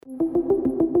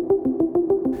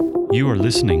You are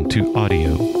listening to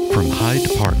audio from Hyde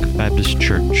Park Baptist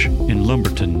Church in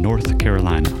Lumberton, North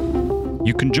Carolina.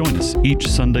 You can join us each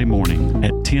Sunday morning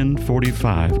at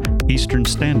 10:45 Eastern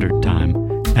Standard Time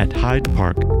at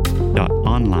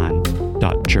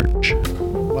hydepark.online.church.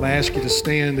 I want to ask you to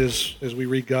stand as we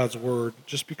read God's Word,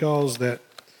 just because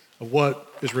of what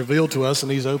is revealed to us in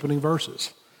these opening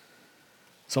verses.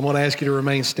 So I want to ask you to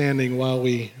remain standing while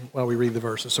we read the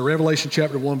verses. So Revelation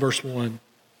chapter 1, verse 1.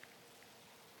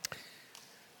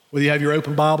 Whether you have your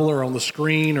open Bible or on the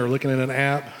screen or looking at an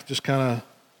app, just kind of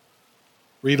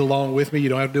read along with me. You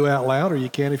don't have to do it out loud, or you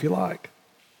can if you like.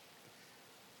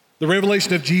 The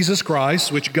revelation of Jesus Christ,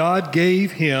 which God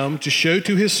gave him to show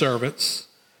to his servants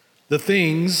the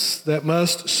things that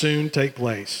must soon take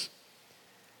place.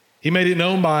 He made it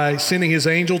known by sending his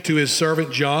angel to his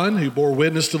servant John, who bore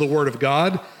witness to the word of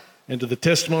God and to the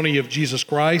testimony of Jesus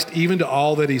Christ, even to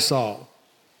all that he saw.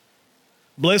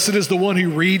 Blessed is the one who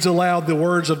reads aloud the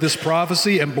words of this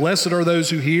prophecy, and blessed are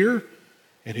those who hear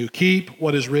and who keep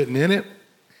what is written in it,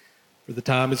 for the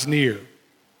time is near.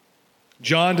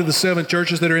 John, to the 7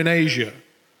 churches that are in Asia,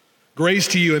 grace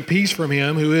to you and peace from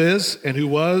him who is and who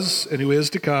was and who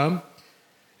is to come,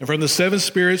 and from the 7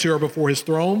 spirits who are before his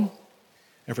throne,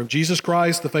 and from Jesus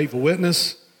Christ, the faithful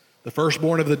witness, the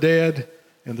firstborn of the dead,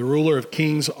 and the ruler of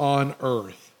kings on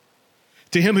earth.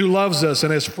 To him who loves us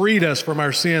and has freed us from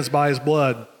our sins by his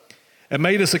blood, and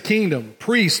made us a kingdom,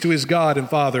 priests to his God and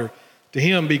Father, to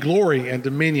him be glory and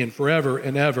dominion forever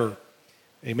and ever.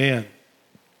 Amen.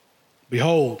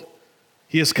 Behold,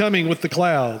 he is coming with the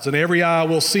clouds, and every eye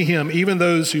will see him, even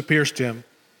those who pierced him.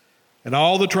 And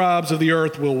all the tribes of the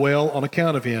earth will wail on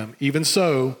account of him. Even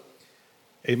so,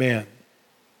 amen.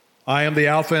 I am the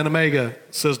Alpha and Omega,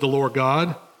 says the Lord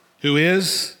God, who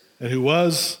is and who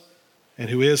was and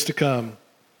who is to come,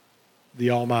 the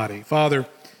Almighty. Father,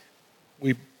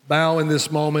 we bow in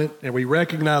this moment and we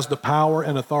recognize the power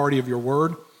and authority of your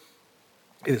word.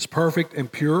 It is perfect and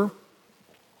pure.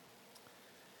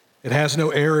 It has no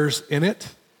errors in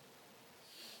it.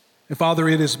 And Father,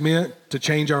 it is meant to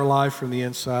change our life from the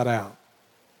inside out.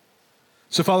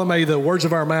 So Father, may the words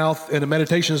of our mouth and the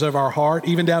meditations of our heart,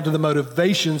 even down to the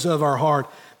motivations of our heart,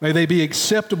 may they be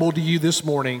acceptable to you this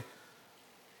morning.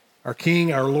 Our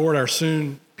King, our Lord, our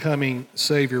soon coming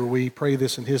Savior, we pray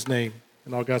this in his name.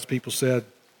 And all God's people said,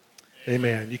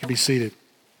 amen. You can be seated.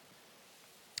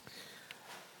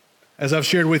 As I've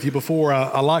shared with you before,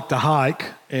 I like to hike,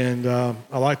 and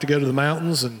I like to go to the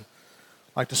mountains and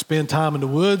like to spend time in the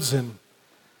woods. And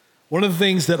one of the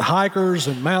things that hikers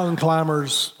and mountain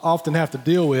climbers often have to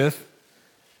deal with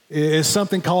is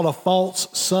something called a false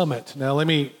summit. Now, let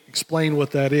me explain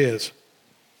what that is.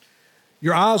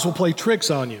 Your eyes will play tricks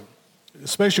on you,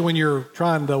 especially when you're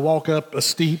trying to walk up a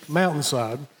steep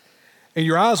mountainside. And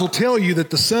your eyes will tell you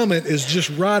that the summit is just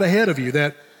right ahead of you,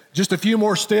 that just a few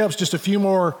more steps, just a few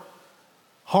more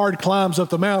hard climbs up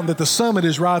the mountain, that the summit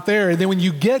is right there. And then when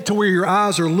you get to where your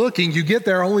eyes are looking, you get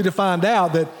there only to find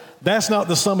out that that's not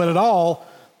the summit at all.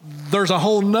 There's a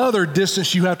whole nother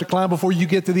distance you have to climb before you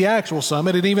get to the actual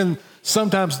summit. And even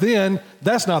sometimes then,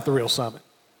 that's not the real summit.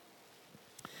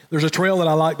 There's a trail that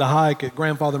I like to hike at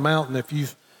Grandfather Mountain. If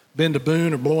you've been to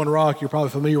Boone or Blowing Rock, you're probably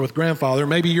familiar with Grandfather.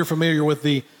 Maybe you're familiar with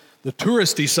the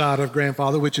touristy side of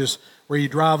Grandfather, which is where you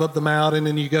drive up the mountain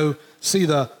and you go see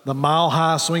the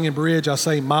mile-high swinging bridge. I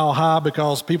say mile-high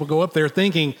because people go up there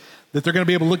thinking that they're going to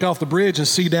be able to look off the bridge and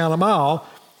see down a mile.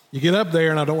 You get up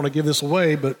there, and I don't want to give this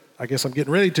away, but I guess I'm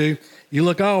getting ready to. You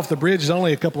look off, the bridge is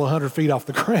only a couple of 100 feet off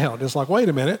the ground. It's like, wait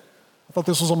a minute. I thought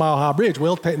this was a mile-high bridge.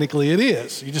 Well, technically it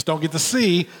is. You just don't get to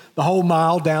see the whole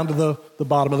mile down to the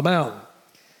bottom of the mountain.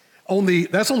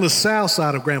 That's on the south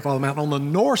side of Grandfather Mountain. On the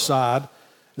north side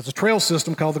is a trail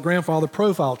system called the Grandfather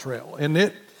Profile Trail. And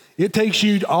it takes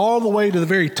you all the way to the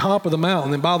very top of the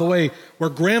mountain. And by the way, where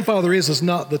Grandfather is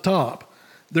not the top.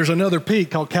 There's another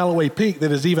peak called Callaway Peak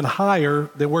that is even higher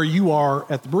than where you are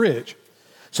at the bridge.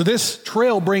 So this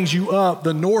trail brings you up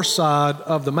the north side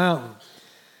of the mountain.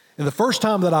 And the first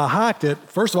time that I hiked it,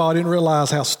 first of all, I didn't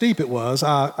realize how steep it was.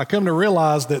 I come to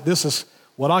realize that this is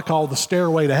what I call the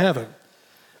stairway to heaven.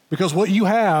 Because what you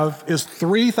have is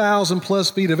 3,000 plus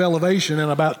feet of elevation in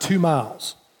about 2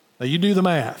 miles. Now you do the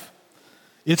math.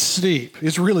 It's steep.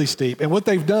 It's really steep. And what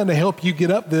they've done to help you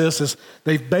get up this is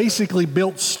they've basically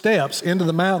built steps into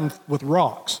the mountain with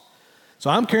rocks. So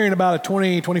I'm carrying about a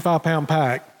 20, 25-pound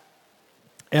pack,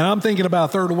 and I'm thinking about a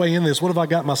third of the way in this. What have I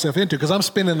got myself into? Because I'm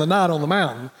spending the night on the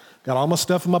mountain, got all my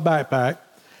stuff in my backpack,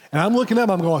 and I'm looking up,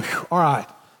 I'm going, all right,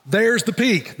 there's the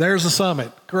peak. There's the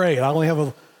summit. Great. I only have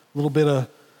a little bit of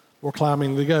more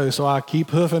climbing to go. So I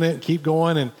keep hoofing it, keep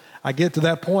going, and I get to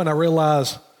that point, I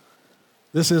realize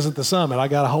this isn't the summit. I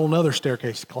got a whole nother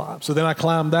staircase to climb. So then I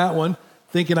climbed that one,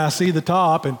 thinking I see the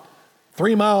top, and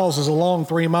 3 miles is a long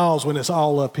 3 miles when it's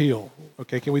all uphill.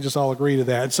 Okay, can we just all agree to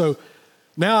that? And so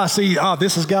now I see,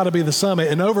 this has got to be the summit.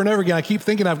 And over again, I keep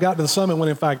thinking I've got to the summit when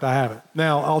in fact I haven't.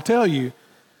 Now, I'll tell you,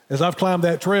 as I've climbed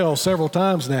that trail several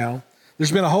times now,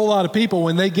 there's been a whole lot of people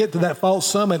when they get to that false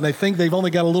summit and they think they've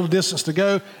only got a little distance to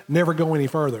go, never go any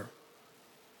further.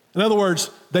 In other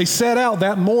words, they set out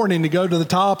that morning to go to the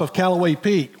top of Callaway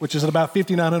Peak, which is at about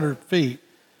 5,900 feet.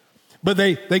 But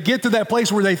they get to that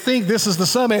place where they think this is the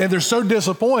summit and they're so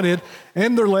disappointed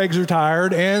and their legs are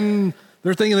tired and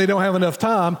they're thinking they don't have enough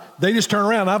time. They just turn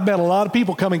around. I've met a lot of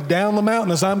people coming down the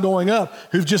mountain as I'm going up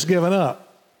who've just given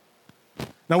up.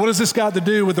 Now, what has this got to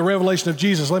do with the revelation of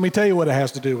Jesus? Let me tell you what it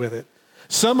has to do with it.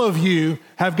 Some of you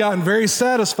have gotten very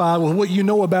satisfied with what you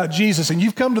know about Jesus, and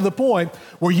you've come to the point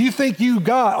where you think you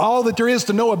got all that there is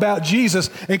to know about Jesus,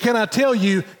 and can I tell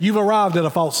you, you've arrived at a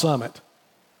false summit.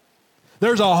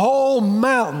 There's a whole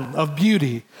mountain of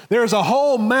beauty. There's a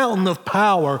whole mountain of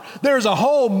power. There's a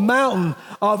whole mountain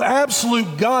of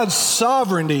absolute God's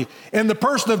sovereignty in the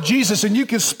person of Jesus, and you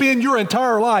can spend your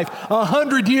entire life,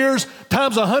 100 years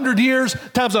times 100 years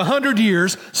times 100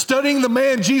 years, studying the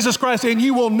man Jesus Christ, and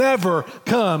you will never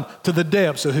come to the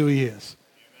depths of who he is.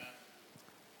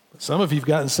 But some of you have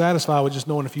gotten satisfied with just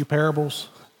knowing a few parables.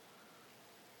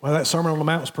 Well, that Sermon on the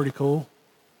Mount was pretty cool.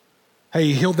 Hey,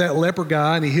 he healed that leper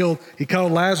guy, and he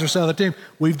called Lazarus out of the tomb.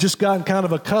 We've just gotten kind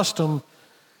of accustomed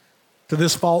to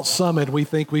this false summit. We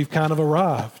think we've kind of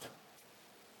arrived.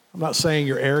 I'm not saying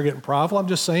you're arrogant and prideful. I'm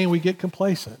just saying we get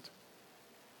complacent.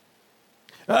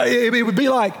 It would be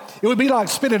like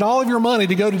spending all of your money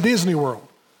to go to Disney World,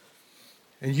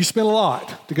 and you spend a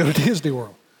lot to go to Disney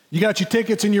World. You got your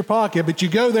tickets in your pocket, but you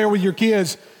go there with your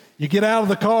kids. You get out of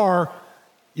the car.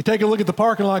 You take a look at the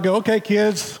parking lot and go, okay,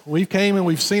 kids, we've came and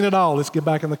we've seen it all. Let's get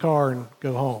back in the car and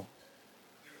go home.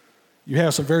 You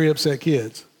have some very upset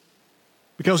kids.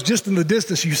 Because just in the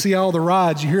distance, you see all the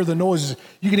rides, you hear the noises,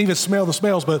 you can even smell the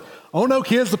smells. But, oh no,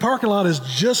 kids, the parking lot is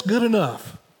just good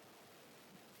enough.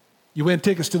 You win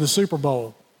tickets to the Super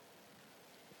Bowl.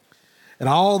 And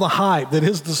all the hype that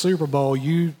is the Super Bowl,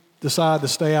 you decide to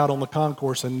stay out on the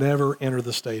concourse and never enter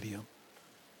the stadium.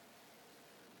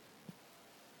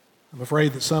 I'm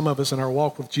afraid that some of us in our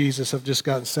walk with Jesus have just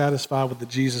gotten satisfied with the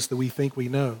Jesus that we think we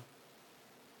know.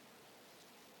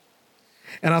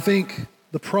 And I think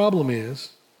the problem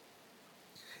is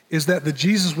that the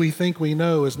Jesus we think we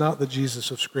know is not the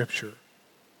Jesus of Scripture.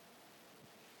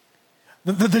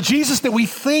 The Jesus that we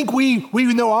think we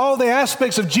know all the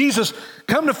aspects of Jesus,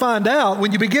 come to find out,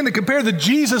 when you begin to compare the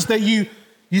Jesus that you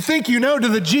think you know to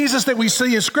the Jesus that we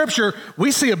see in Scripture,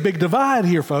 we see a big divide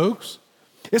here, folks.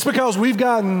 It's because we've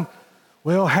gotten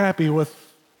happy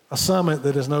with a summit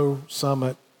that is no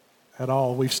summit at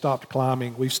all. We've stopped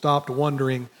climbing. We've stopped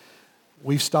wondering.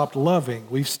 We've stopped loving.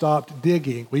 We've stopped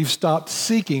digging. We've stopped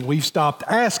seeking. We've stopped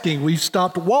asking. We've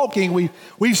stopped walking.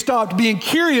 We've stopped being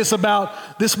curious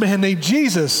about this man named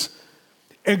Jesus.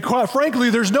 And quite frankly,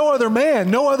 there's no other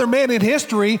man in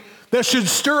history that should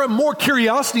stir up more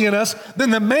curiosity in us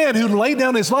than the man who laid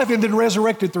down his life and then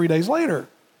resurrected 3 days later.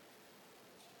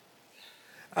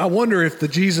 I wonder if the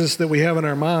Jesus that we have in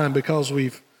our mind, because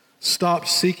we've stopped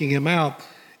seeking him out,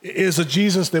 is a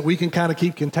Jesus that we can kind of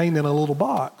keep contained in a little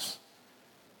box.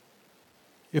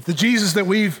 If the Jesus that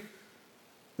we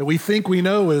think we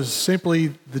know is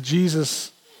simply the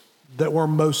Jesus that we're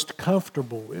most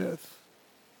comfortable with.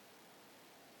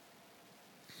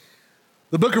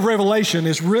 The book of Revelation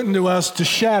is written to us to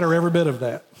shatter every bit of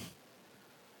that.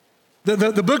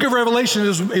 The book of Revelation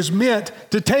is meant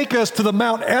to take us to the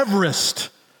Mount Everest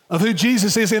of who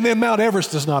Jesus is, and then Mount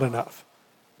Everest is not enough.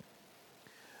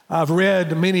 I've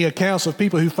read many accounts of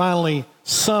people who finally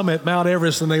summit Mount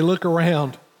Everest and they look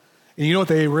around, and you know what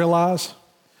they realize?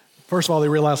 First of all, they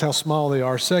realize how small they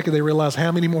are. Second, they realize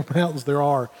how many more mountains there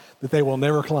are that they will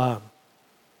never climb.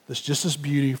 That's just as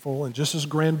beautiful and just as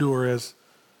grandeur as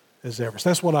Everest.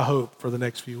 That's what I hope for the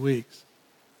next few weeks.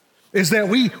 Is that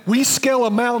we scale a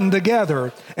mountain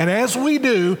together, and as we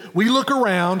do, we look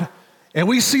around and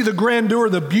we see the grandeur,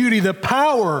 the beauty, the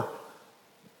power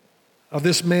of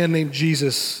this man named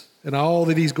Jesus and all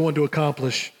that he's going to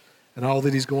accomplish and all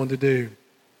that he's going to do.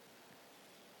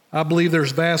 I believe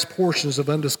there's vast portions of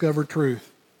undiscovered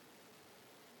truth.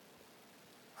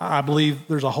 I believe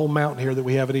there's a whole mountain here that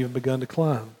we haven't even begun to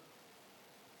climb.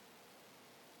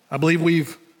 I believe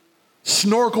we've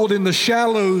snorkeled in the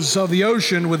shallows of the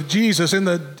ocean with Jesus in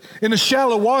the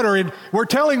shallow water, and we're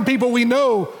telling people we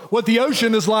know what the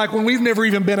ocean is like when we've never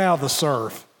even been out of the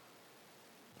surf.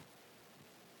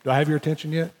 Do I have your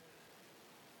attention yet?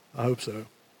 I hope so.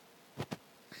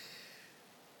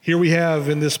 Here we have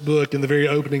in this book, in the very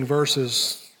opening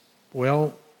verses,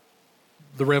 well,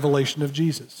 the revelation of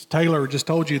Jesus. Taylor just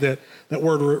told you that that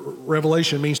word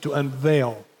revelation means to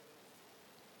unveil.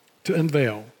 To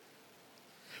unveil.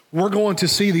 We're going to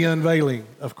see the unveiling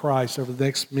of Christ over the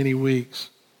next many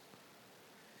weeks.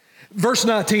 Verse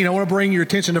 19, I want to bring your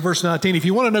attention to verse 19. If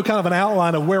you want to know kind of an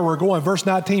outline of where we're going, verse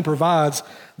 19 provides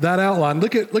that outline.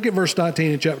 Look at verse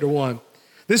 19 in chapter 1.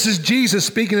 This is Jesus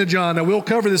speaking to John. Now, we'll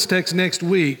cover this text next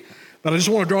week, but I just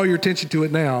want to draw your attention to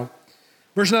it now.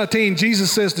 Verse 19,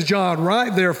 Jesus says to John,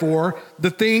 write therefore the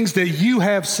things that you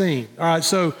have seen. All right,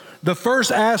 so the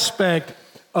first aspect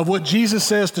of what Jesus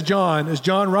says to John is,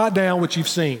 John, write down what you've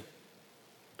seen.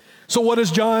 So what has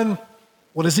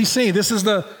he seen? This is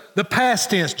the past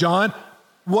tense, John.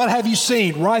 What have you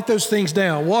seen? Write those things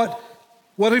down. What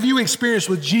have you experienced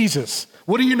with Jesus?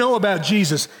 What do you know about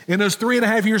Jesus in those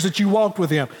 3.5 years that you walked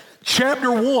with him?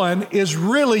 Chapter 1 is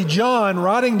really John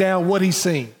writing down what he's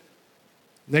seen.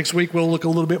 Next week, we'll look a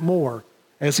little bit more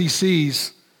as he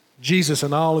sees Jesus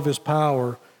in all of his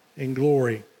power and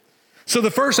glory. So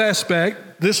the first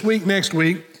aspect, this week, next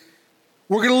week,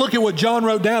 we're going to look at what John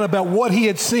wrote down about what he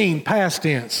had seen, past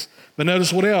tense. But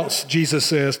notice what else Jesus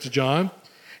says to John.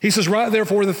 He says, write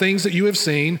therefore the things that you have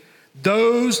seen,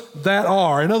 those that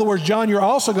are. In other words, John, you're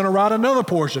also going to write another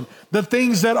portion, the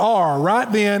things that are, right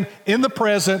then, in the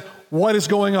present, what is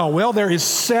going on? Well, there is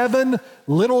 7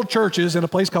 little churches in a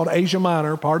place called Asia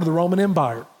Minor, part of the Roman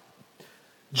Empire.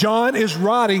 John is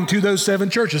writing to those 7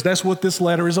 churches. That's what this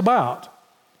letter is about.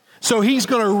 So he's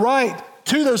going to write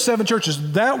to those 7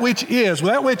 churches, that which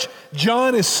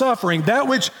John is suffering, that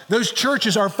which those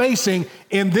churches are facing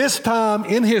in this time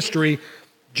in history.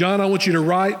 John, I want you to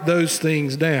write those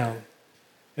things down.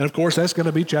 And of course, that's going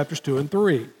to be chapters 2 and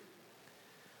 3.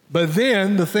 But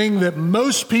then the thing that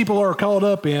most people are caught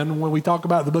up in when we talk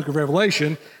about the book of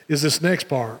Revelation is this next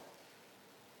part.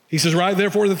 He says, write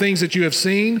therefore the things that you have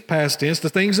seen, past tense, the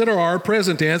things that are,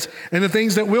 present tense, and the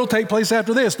things that will take place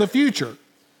after this, the future.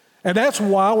 And that's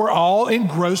why we're all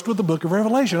engrossed with the book of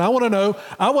Revelation. I want to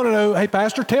know, hey,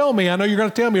 Pastor, tell me, I know you're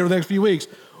going to tell me over the next few weeks,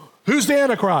 who's the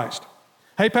Antichrist?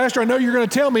 Hey, Pastor, I know you're going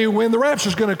to tell me when the rapture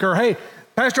is going to occur. Hey,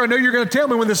 Pastor, I know you're going to tell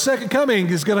me when the second coming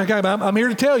is going to come. I'm here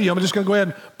to tell you. I'm just going to go ahead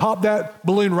and pop that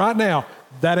balloon right now.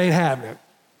 That ain't happening.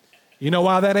 You know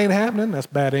why that ain't happening? That's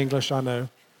bad English, I know.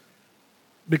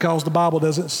 Because the Bible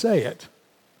doesn't say it.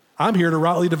 I'm here to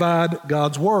rightly divide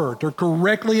God's word, to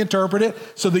correctly interpret it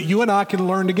so that you and I can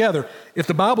learn together. If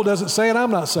the Bible doesn't say it, I'm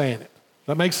not saying it.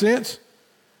 That makes sense?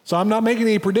 So I'm not making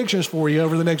any predictions for you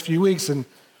over the next few weeks. And,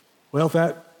 well, if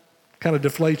that kind of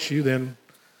deflates you, then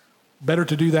better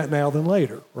to do that now than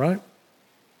later, right?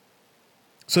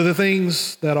 So the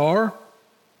things that are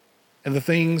and the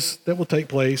things that will take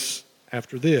place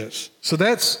after this. So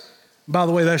that's, by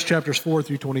the way, that's chapters 4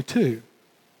 through 22.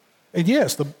 And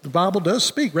yes, the Bible does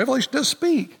speak. Revelation does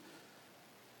speak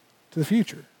to the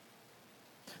future.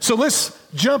 So let's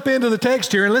jump into the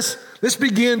text here and let's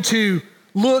begin to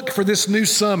look for this new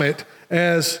summit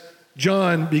as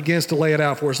John begins to lay it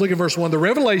out for us. Look at verse 1. The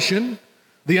revelation,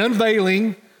 the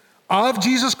unveiling of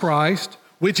Jesus Christ,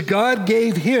 which God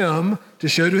gave him to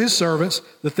show to his servants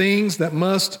the things that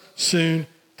must soon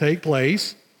take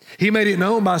place. He made it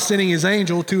known by sending his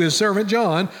angel to his servant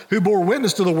John, who bore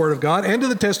witness to the word of God and to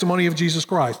the testimony of Jesus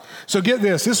Christ. So get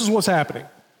this is what's happening.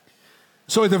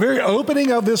 So at the very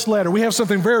opening of this letter, we have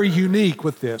something very unique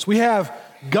with this. We have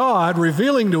God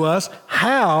revealing to us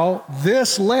how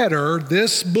this letter,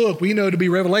 this book we know to be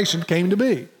Revelation, came to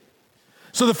be.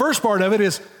 So the first part of it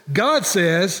is God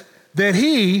says that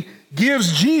he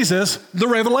gives Jesus the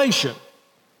revelation,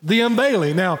 the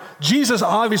unveiling. Now, Jesus,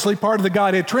 obviously part of the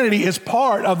Godhead Trinity, is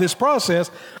part of this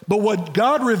process, but what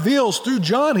God reveals through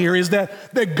John here is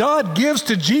that God gives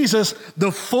to Jesus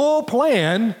the full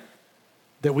plan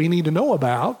that we need to know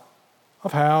about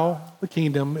of how the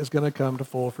kingdom is going to come to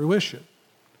full fruition.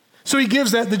 So he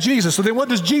gives that to Jesus. So then what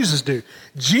does Jesus do?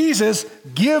 Jesus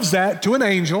gives that to an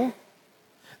angel.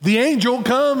 The angel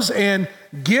comes and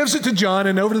gives it to John,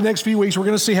 and over the next few weeks, we're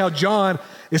going to see how John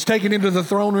is taken into the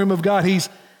throne room of God. He's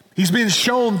been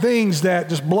shown things that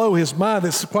just blow his mind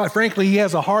that, quite frankly, he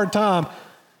has a hard time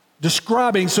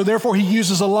describing, so therefore he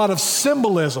uses a lot of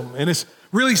symbolism, and it's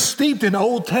really steeped in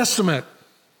Old Testament.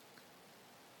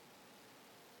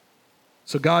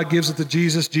 So God gives it to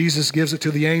Jesus. Jesus gives it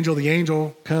to the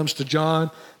angel comes to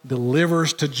John,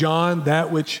 delivers to John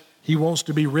that which he wants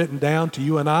to be written down to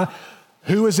you and I.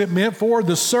 Who is it meant for?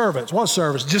 The servants. What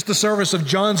servants? Just the servants of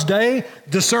John's day?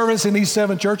 The servants in these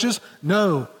 7 churches?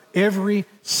 No. Every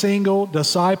single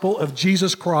disciple of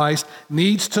Jesus Christ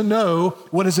needs to know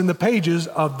what is in the pages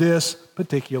of this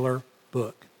particular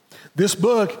book. This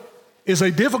book is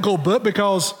a difficult book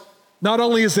because not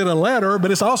only is it a letter,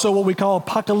 but it's also what we call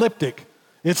apocalyptic.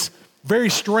 It's very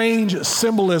strange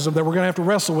symbolism that we're going to have to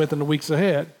wrestle with in the weeks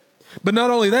ahead. But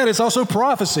not only that, it's also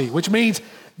prophecy, which means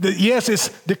that, yes, it's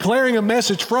declaring a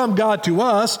message from God to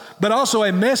us, but also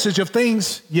a message of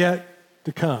things yet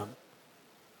to come.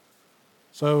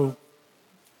 So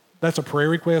that's a prayer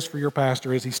request for your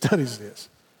pastor as he studies this,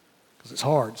 because it's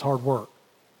hard work.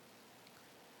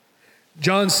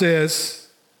 John says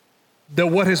that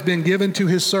what has been given to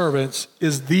his servants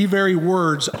is the very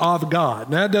words of God.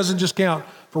 Now, that doesn't just count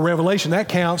for Revelation, that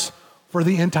counts for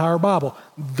the entire Bible.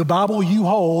 The Bible you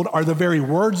hold are the very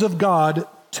words of God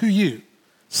to you.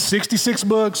 66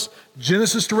 books,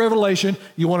 Genesis to Revelation.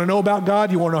 You want to know about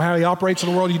God? You want to know how he operates in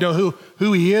the world? You know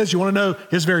who he is? You want to know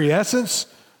his very essence?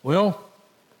 Well,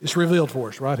 it's revealed for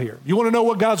us right here. You want to know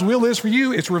what God's will is for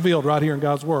you? It's revealed right here in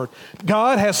God's word.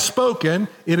 God has spoken.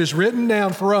 It is written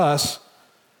down for us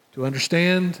to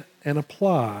understand and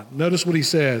apply. Notice what he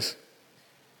says.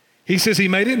 He says he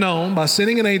made it known by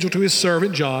sending an angel to his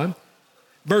servant John.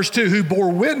 Verse 2, who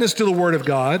bore witness to the word of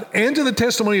God and to the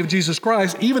testimony of Jesus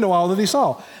Christ, even to all that he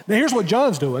saw. Now here's what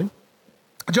John's doing.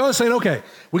 John's saying, okay,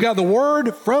 we got the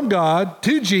word from God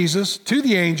to Jesus, to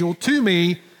the angel, to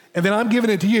me, and then I'm giving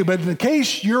it to you. But in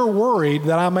case you're worried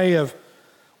that I may have,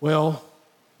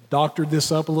 doctored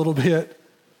this up a little bit,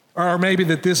 or maybe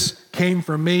that this came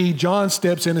from me, John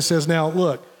steps in and says, now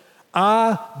look,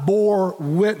 I bore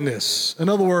witness. In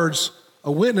other words,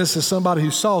 a witness is somebody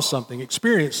who saw something,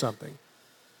 experienced something.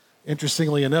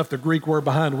 Interestingly enough, the Greek word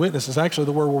behind witness is actually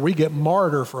the word where we get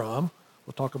martyr from.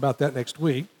 We'll talk about that next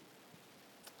week.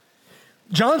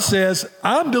 John says,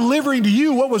 I'm delivering to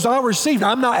you what was I received.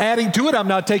 I'm not adding to it. I'm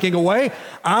not taking away.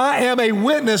 I am a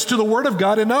witness to the word of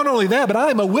God. And not only that, but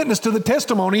I am a witness to the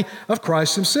testimony of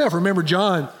Christ himself. Remember,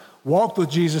 John walked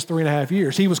with Jesus 3.5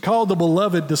 years. He was called the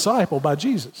beloved disciple by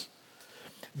Jesus.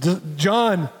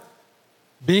 John,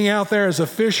 being out there as a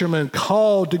fisherman,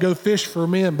 called to go fish for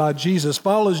men by Jesus,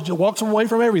 walks away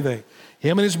from everything.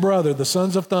 Him and his brother, the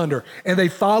sons of thunder, and they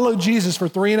follow Jesus for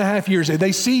 3.5 years. And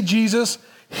they see Jesus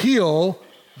heal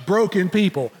broken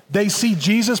people. They see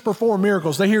Jesus perform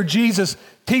miracles. They hear Jesus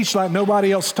teach like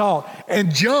nobody else taught.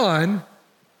 And John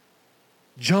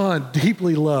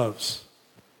deeply loves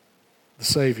the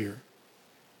Savior.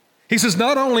 He says,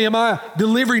 not only am I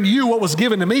delivering to you what was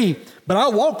given to me, but I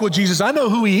walk with Jesus. I know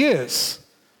who he is.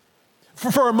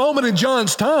 For a moment in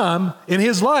John's time, in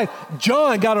his life,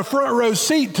 John got a front row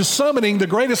seat to summoning the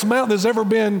greatest mountain that's ever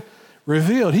been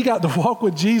revealed. He got to walk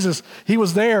with Jesus. He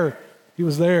was there. He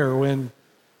was there when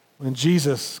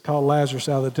Jesus called Lazarus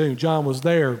out of the tomb. John was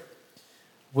there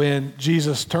when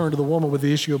Jesus turned to the woman with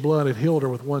the issue of blood and healed her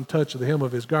with one touch of the hem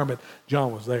of his garment.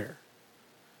 John was there.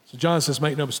 So John says,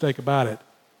 make no mistake about it.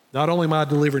 Not only am I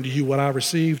delivering to you what I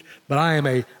received, but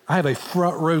I have a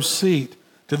front row seat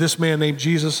to this man named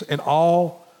Jesus, and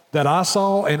all that I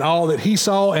saw and all that he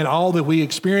saw and all that we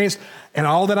experienced and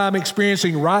all that I'm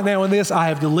experiencing right now in this, I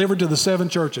have delivered to the 7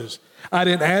 churches. I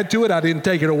didn't add to it. I didn't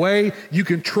take it away. You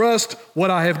can trust what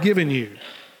I have given you.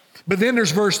 But then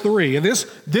there's verse 3, and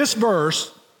this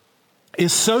verse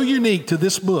is so unique to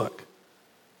this book.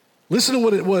 Listen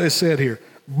to what is said here.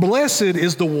 Blessed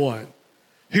is the one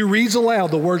who reads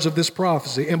aloud the words of this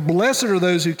prophecy, and blessed are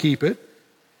those who keep it,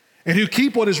 and who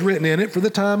keep what is written in it, for the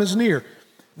time is near.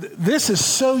 This is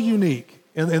so unique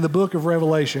in the book of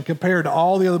Revelation compared to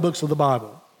all the other books of the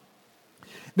Bible.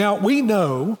 Now, we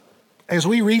know, as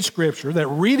we read Scripture, that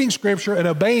reading Scripture and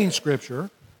obeying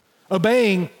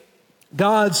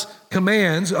God's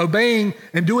commands, obeying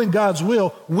and doing God's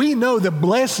will, we know that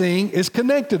blessing is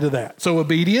connected to that. So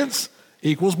obedience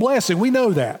equals blessing. We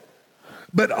know that.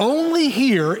 But only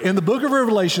here in the book of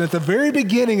Revelation, at the very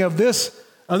beginning of this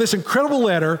incredible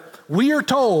letter, we are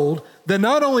told that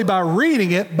not only by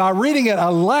reading it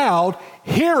aloud,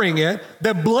 hearing it,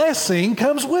 that blessing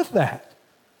comes with that.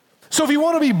 So if you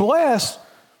want to be blessed,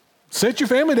 sit your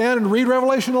family down and read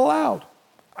Revelation aloud.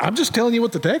 I'm just telling you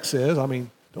what the text says. I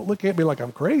mean, don't look at me like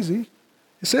I'm crazy.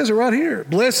 It says it right here.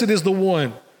 Blessed is the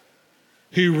one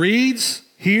who reads,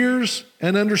 hears,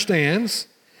 and understands,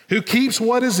 who keeps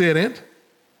what is in it.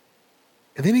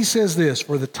 And then he says this,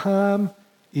 for the time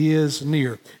is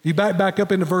near. If you back up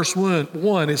into verse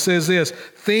 1, it says this,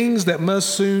 things that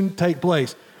must soon take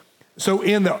place. So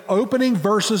in the opening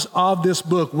verses of this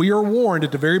book, we are warned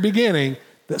at the very beginning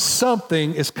that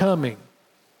something is coming.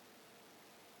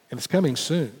 And it's coming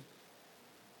soon.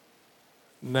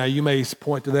 Now you may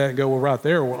point to that and go, well, right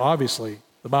there, well, obviously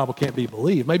the Bible can't be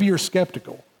believed. Maybe you're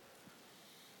skeptical.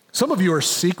 Some of you are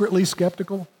secretly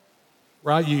skeptical,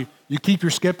 right? You keep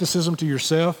your skepticism to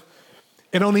yourself.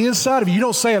 And on the inside of you, you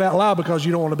don't say it out loud because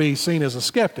you don't want to be seen as a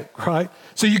skeptic, right?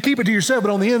 So you keep it to yourself,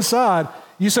 but on the inside,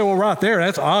 you say, well, right there,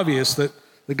 that's obvious that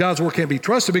God's word can't be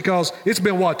trusted because it's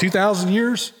been, 2,000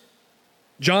 years?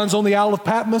 John's on the Isle of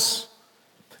Patmos.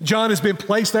 John has been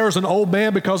placed there as an old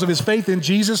man because of his faith in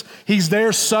Jesus. He's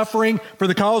there suffering for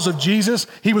the cause of Jesus.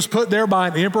 He was put there by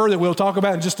an emperor that we'll talk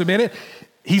about in just a minute.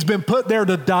 He's been put there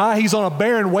to die. He's on a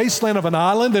barren wasteland of an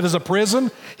island that is a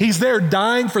prison. He's there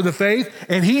dying for the faith.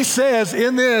 And he says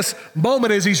in this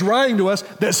moment as he's writing to us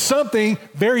that something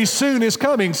very soon is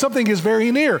coming. Something is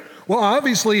very near. Well,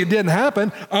 obviously it didn't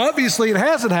happen. Obviously it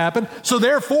hasn't happened. So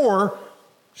therefore,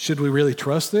 should we really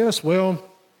trust this? Well,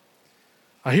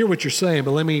 I hear what you're saying,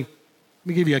 but let me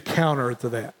give you a counter to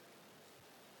that.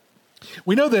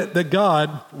 We know that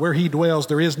God, where he dwells,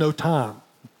 there is no time.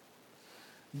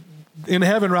 In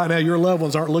heaven right now, your loved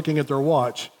ones aren't looking at their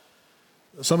watch.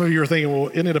 Some of you are thinking, well,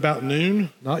 isn't it about noon?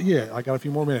 Not yet. I got a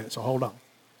few more minutes, so hold on.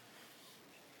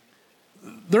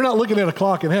 They're not looking at a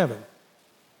clock in heaven.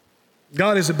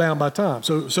 God isn't bound by time.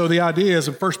 So the idea is,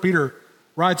 and 1 Peter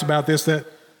writes about this, that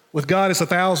with God it's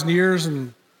 1,000 years,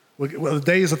 and a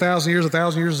day is 1,000 years,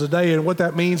 1,000 years is a day. And what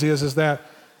that means is that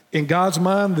in God's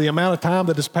mind, the amount of time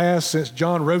that has passed since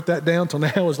John wrote that down till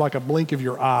now is like a blink of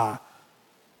your eye.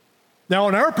 Now,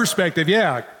 in our perspective,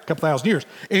 a couple thousand years.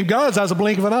 In God's eyes, a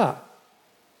blink of an eye.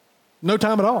 No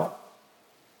time at all.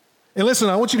 And listen,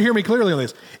 I want you to hear me clearly on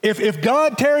this. If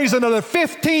God tarries another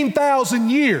 15,000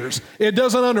 years, it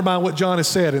doesn't undermine what John has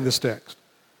said in this text.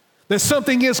 That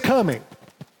something is coming.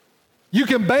 You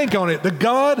can bank on it.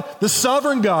 The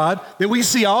sovereign God that we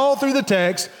see all through the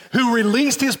text, who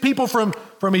released his people from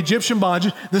Egyptian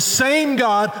bondage, the same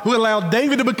God who allowed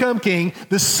David to become king,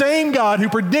 the same God who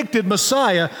predicted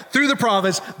Messiah through the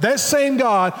prophets, that same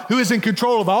God who is in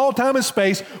control of all time and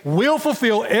space will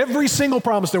fulfill every single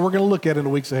promise that we're going to look at in the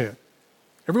weeks ahead.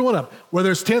 Every one of them.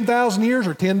 Whether it's 10,000 years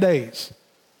or 10 days,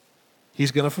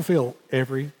 he's going to fulfill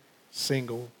every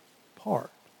single part.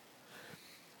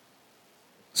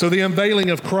 So the unveiling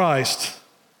of Christ,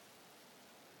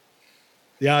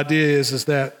 the idea is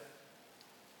that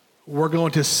we're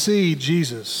going to see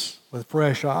Jesus with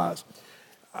fresh eyes.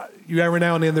 Every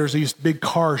now and then there's these big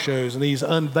car shows and these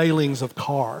unveilings of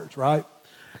cars, right?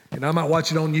 And I might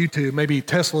watch it on YouTube. Maybe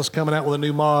Tesla's coming out with a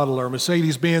new model or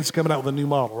Mercedes-Benz coming out with a new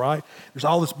model, right? There's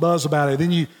all this buzz about it.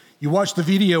 Then you watch the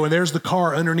video and there's the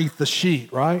car underneath the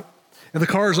sheet, right? And the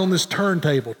car is on this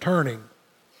turntable turning.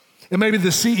 And maybe the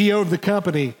CEO of the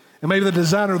company and maybe the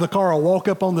designer of the car will walk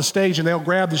up on the stage and they'll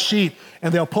grab the sheet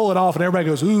and they'll pull it off and everybody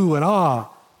goes, ooh and ah.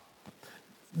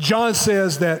 John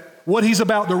says that what he's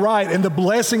about to write and the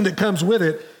blessing that comes with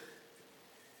it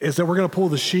is that we're going to pull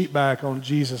the sheet back on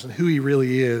Jesus and who he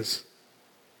really is.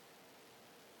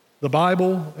 The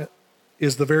Bible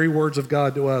is the very words of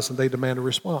God to us and they demand a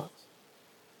response.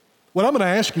 What I'm going to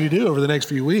ask you to do over the next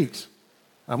few weeks,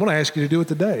 I'm going to ask you to do it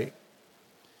today.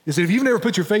 Is that if you've never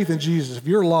put your faith in Jesus, if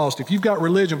you're lost, if you've got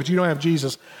religion but you don't have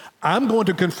Jesus, I'm going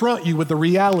to confront you with the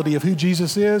reality of who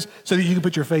Jesus is so that you can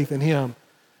put your faith in him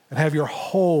and have your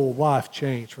whole life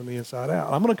changed from the inside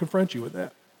out. I'm going to confront you with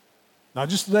that. Not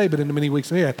just today, but in the many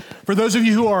weeks ahead. For those of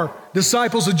you who are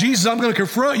disciples of Jesus, I'm going to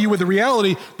confront you with the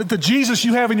reality that the Jesus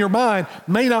you have in your mind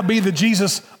may not be the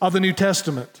Jesus of the New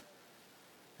Testament.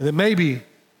 And that maybe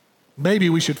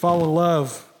we should fall in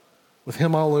love with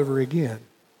him all over again.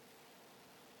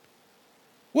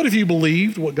 What if you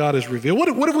believed what God has revealed?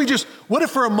 What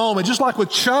if for a moment, just like with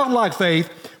childlike faith,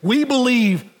 we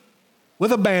believe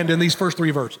with abandon these first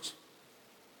three verses?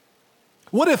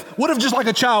 What if just like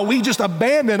a child, we just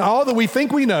abandon all that we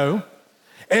think we know,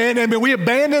 and we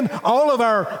abandon all of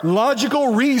our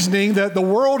logical reasoning that the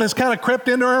world has kind of crept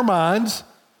into our minds,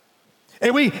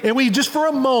 and we just for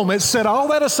a moment set all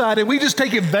that aside, and we just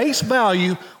take at face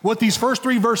value what these first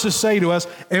three verses say to us,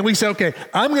 and we say, okay,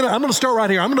 I'm gonna start right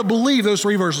here. I'm gonna believe those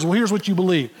three verses. Well, here's what you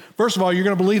believe. First of all, you're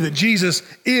gonna believe that Jesus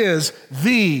is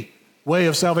the way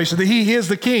of salvation, that he is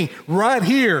the King. Right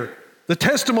here, the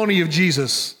testimony of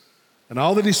Jesus and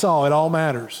all that he saw, it all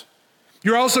matters.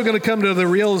 You're also going to come to the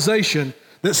realization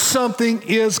that something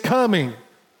is coming.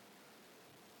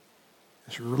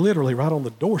 It's literally right on the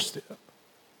doorstep.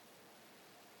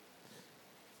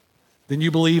 Then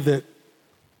you believe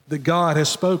that God has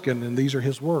spoken and these are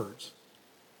his words.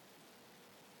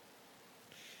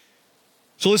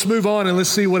 So let's move on and let's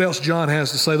see what else John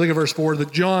has to say. Look at verse 4.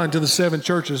 That John to the 7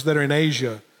 churches that are in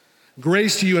Asia.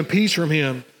 Grace to you and peace from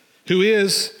him who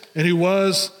is and who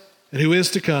was and who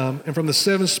is to come, and from the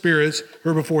 7 spirits who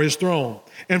are before his throne,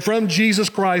 and from Jesus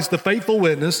Christ, the faithful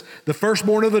witness, the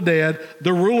firstborn of the dead,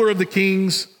 the ruler of the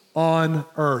kings on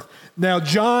earth. Now,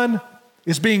 John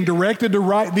is being directed to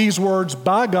write these words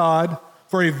by God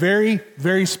for a very,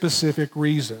 very specific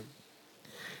reason.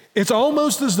 It's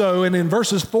almost as though, and in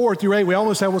verses 4 through 8, we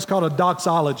almost have what's called a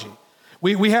doxology.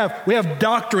 We have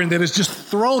doctrine that is just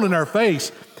thrown in our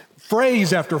face,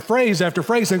 phrase after phrase after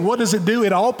phrase. And what does it do?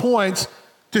 It all points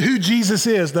to who Jesus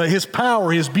is, his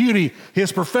power, his beauty,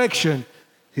 his perfection,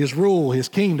 his rule, his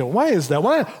kingdom. Why is that?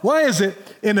 Why is it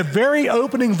in the very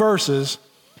opening verses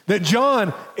that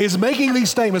John is making these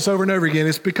statements over and over again?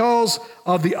 It's because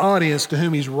of the audience to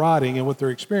whom he's writing and what they're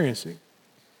experiencing.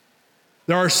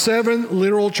 There are 7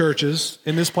 literal churches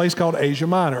in this place called Asia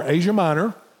Minor. Asia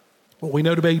Minor, what we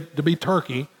know to be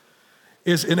Turkey,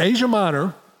 is in Asia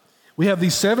Minor, we have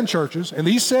these 7 churches, and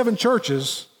these 7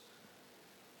 churches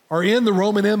are in the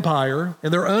Roman Empire,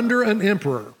 and they're under an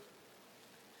emperor.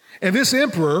 And this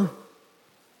emperor,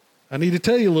 I need to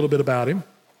tell you a little bit about him.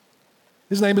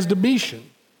 His name is Domitian.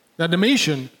 Now,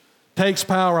 Domitian takes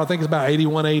power, I think it's about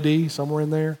 81 AD, somewhere in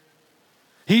there.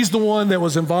 He's the one that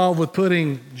was involved with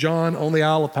putting John on the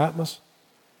Isle of Patmos.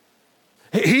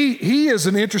 He is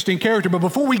an interesting character, but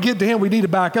before we get to him, we need to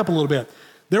back up a little bit.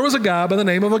 There was a guy by the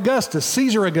name of Augustus,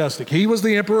 Caesar Augustus. He was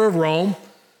the emperor of Rome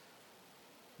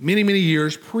many, many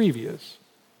years previous.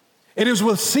 And it was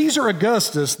with Caesar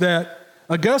Augustus that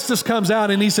Augustus comes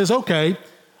out and he says, okay,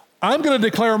 I'm going to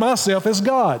declare myself as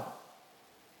God.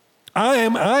 I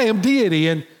am deity,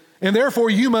 and therefore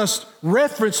you must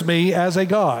reference me as a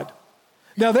God.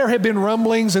 Now, there had been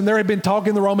rumblings and there had been talk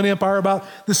in the Roman Empire about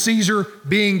the Caesar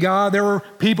being God. There were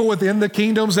people within the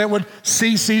kingdoms that would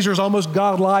see Caesar as almost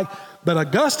godlike. But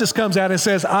Augustus comes out and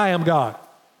says, I am God.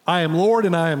 I am Lord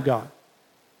and I am God.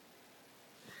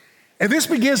 And this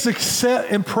begins to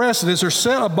set in precedence or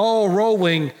set a ball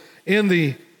rolling in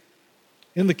the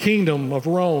kingdom of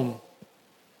Rome,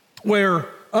 where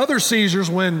other Caesars,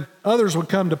 when others would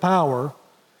come to power,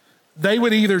 they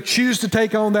would either choose to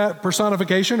take on that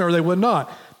personification or they would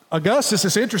not. Augustus,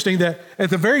 it's interesting that at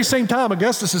the very same time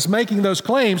Augustus is making those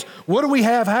claims, what do we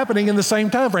have happening in the same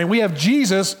time frame? We have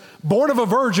Jesus, born of a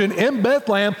virgin in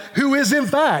Bethlehem, who is in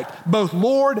fact both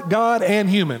Lord, God, and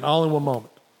human, all in one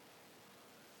moment.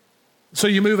 So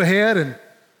you move ahead, and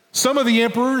some of the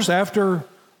emperors after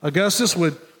Augustus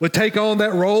would take on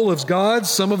that role as gods.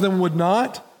 Some of them would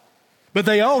not. But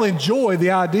they all enjoy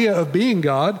the idea of being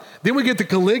God. Then we get to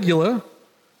Caligula,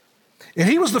 and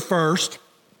he was the first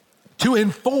to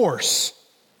enforce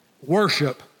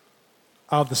worship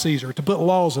of the Caesar, to put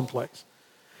laws in place.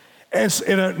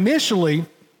 And initially,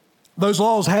 those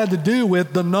laws had to do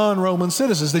with the non-Roman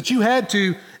citizens, that you had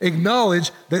to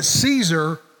acknowledge that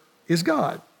Caesar is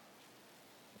God.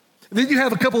 Then you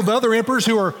have a couple of other emperors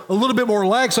who are a little bit more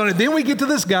lax on it. Then we get to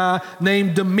this guy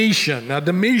named Domitian. Now,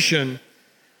 Domitian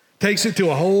takes it to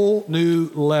a whole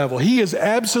new level. He is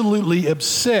absolutely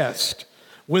obsessed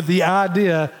with the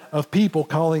idea of people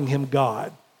calling him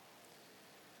God.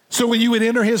 So when you would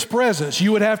enter his presence,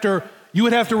 you would have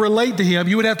to relate to him.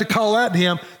 You would have to call out to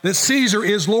him that Caesar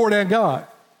is Lord and God.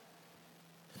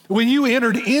 When you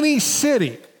entered any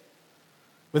city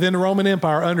within the Roman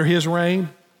Empire under his reign,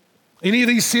 any of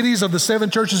these cities of the 7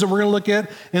 churches that we're going to look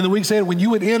at in the weeks ahead, when you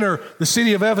would enter the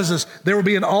city of Ephesus, there would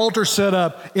be an altar set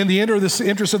up in the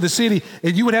entrance of the city,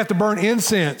 and you would have to burn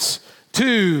incense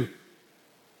to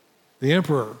the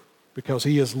emperor because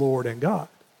he is Lord and God.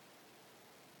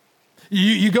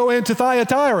 You go into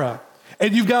Thyatira,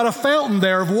 and you've got a fountain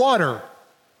there of water.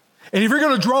 And if you're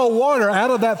going to draw water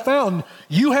out of that fountain,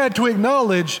 you had to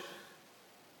acknowledge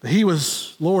that he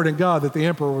was Lord and God, that the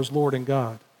emperor was Lord and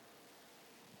God.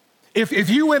 If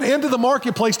you went into the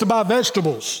marketplace to buy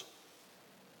vegetables,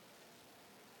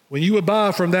 when you would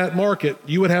buy from that market,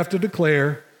 you would have to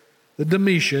declare that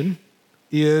Domitian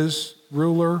is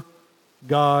ruler,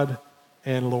 God,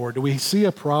 and Lord. Do we see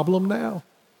a problem now?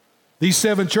 These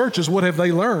 7 churches, what have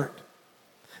they learned?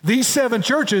 These 7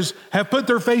 churches have put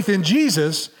their faith in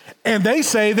Jesus, and they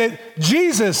say that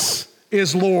Jesus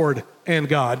is Lord and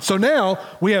God. So now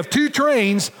we have 2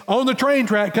 trains on the train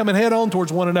track coming head on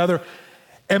towards one another.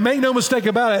 And make no mistake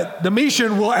about it,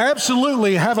 Domitian will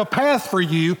absolutely have a path for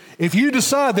you. If you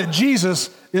decide that Jesus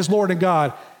is Lord and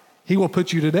God, he will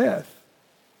put you to death.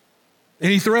 And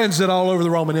he threatens it all over the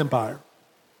Roman Empire.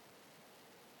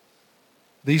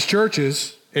 These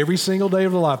churches, every single day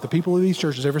of their life, the people of these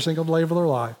churches, every single day of their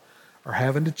life, are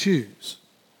having to choose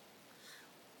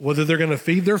whether they're going to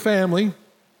feed their family,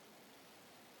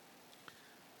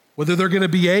 whether they're going to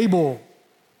be able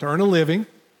to earn a living,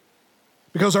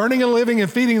 because earning a living and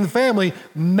feeding the family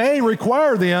may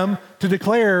require them to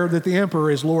declare that the emperor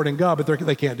is Lord and God, but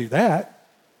they can't do that.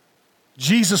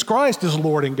 Jesus Christ is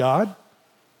Lord and God,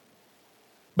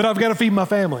 but I've got to feed my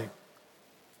family.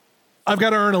 I've got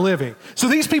to earn a living. So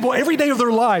these people, every day of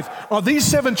their life, are these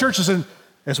 7 churches, and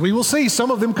As we will see,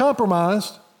 some of them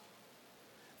compromised.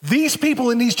 These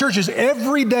people in these churches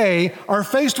every day are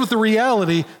faced with the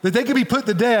reality that they could be put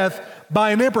to death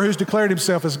by an emperor who's declared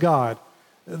himself as God.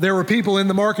 There were people in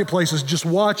the marketplaces just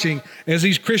watching as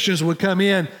these Christians would come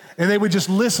in, and they would just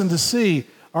listen to see,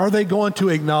 are they going to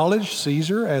acknowledge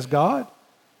Caesar as God?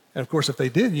 And of course, if they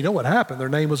did, you know what happened. Their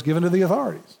name was given to the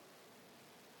authorities.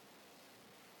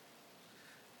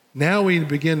 Now we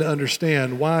begin to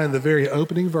understand why in the very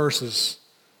opening verses,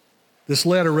 this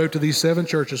letter wrote to these 7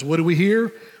 churches. What do we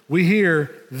hear? We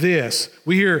hear this.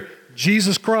 We hear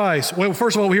Jesus Christ. Well,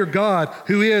 first of all, we hear God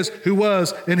who is, who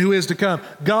was, and who is to come.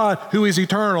 God who is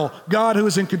eternal. God who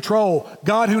is in control.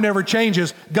 God who never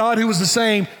changes. God who was the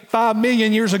same 5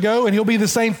 million years ago, and he'll be the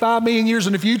same 5 million years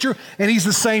in the future, and he's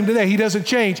the same today. He doesn't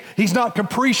change. He's not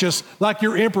capricious like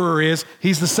your emperor is.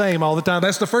 He's the same all the time.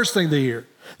 That's the first thing they hear.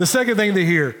 The second thing they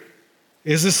hear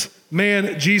is this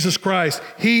man, Jesus Christ.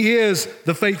 He is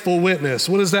the faithful witness.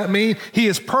 What does that mean? He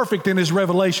is perfect in his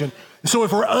revelation. So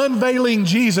if we're unveiling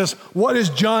Jesus, what is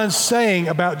John saying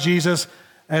about Jesus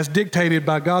as dictated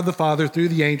by God the Father through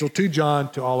the angel to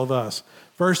John, to all of us?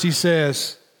 First, he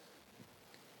says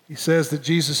that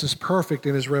Jesus is perfect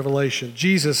in his revelation.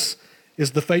 Jesus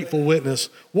is the faithful witness.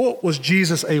 What was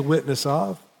Jesus a witness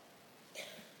of?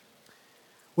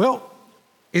 Well,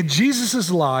 in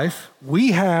Jesus' life,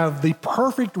 we have the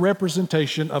perfect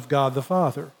representation of God the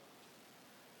Father.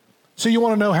 So you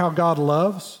want to know how God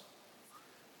loves?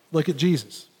 Look at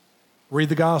Jesus. Read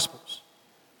the Gospels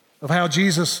of how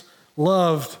Jesus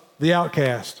loved the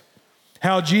outcast,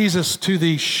 how Jesus, to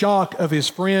the shock of his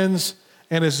friends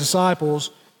and his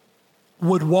disciples,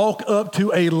 would walk up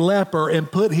to a leper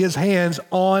and put his hands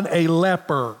on a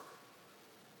leper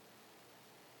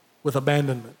with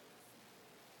abandonment.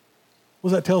 What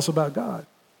does that tell us about God?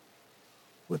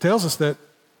 Well, it tells us that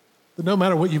no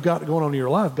matter what you've got going on in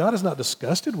your life, God is not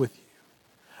disgusted with you.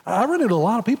 I run into a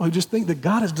lot of people who just think that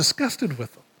God is disgusted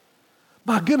with them.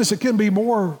 My goodness, it couldn't be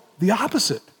more the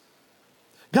opposite.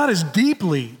 God is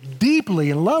deeply, deeply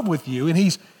in love with you, and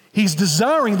He's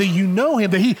desiring that you know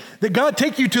Him, that God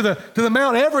take you to the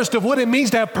Mount Everest of what it means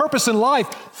to have purpose in life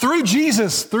through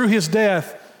Jesus, through His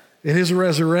death and His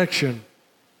resurrection.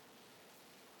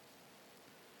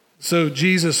 So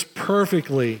Jesus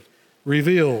perfectly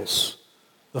reveals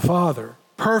the Father,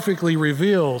 perfectly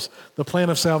reveals the plan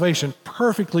of salvation,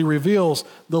 perfectly reveals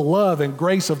the love and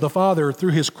grace of the Father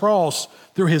through His cross,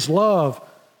 through His love,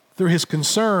 through His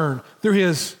concern, through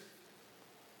His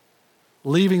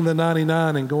leaving the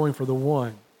 99 and going for the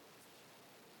one.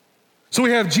 So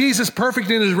we have Jesus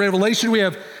perfect in His revelation. We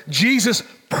have Jesus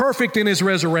perfect in His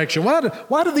resurrection.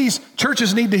 Why do these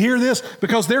churches need to hear this?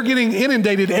 Because they're getting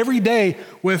inundated every day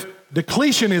with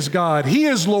Diocletian is God. He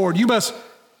is Lord. You must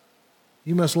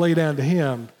lay down to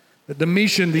Him. That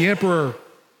Domitian, the emperor,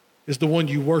 is the one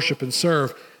you worship and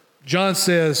serve. John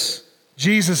says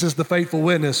Jesus is the faithful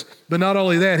witness. But not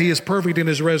only that, He is perfect in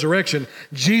His resurrection.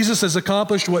 Jesus has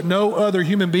accomplished what no other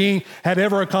human being had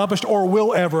ever accomplished or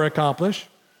will ever accomplish.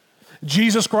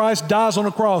 Jesus Christ dies on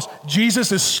a cross.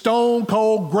 Jesus is stone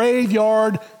cold,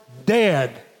 graveyard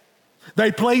dead.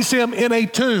 They place Him in a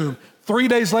tomb. 3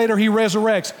 days later, He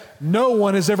resurrects. No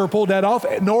one has ever pulled that off,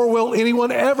 nor will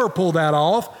anyone ever pull that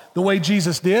off the way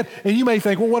Jesus did. And you may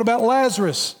think, well, what about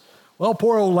Lazarus? Well,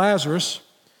 poor old Lazarus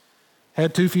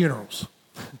had 2 funerals.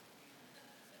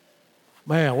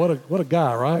 Man, what a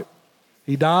guy, right?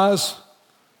 He dies.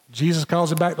 Jesus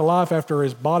calls him back to life after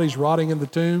his body's rotting in the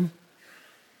tomb.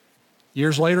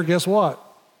 Years later, guess what?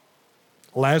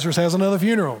 Lazarus has another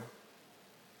funeral.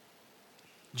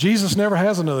 Jesus never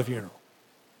has another funeral,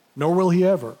 nor will He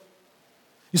ever.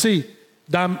 You see,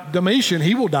 Domitian,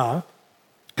 he will die.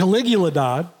 Caligula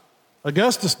died.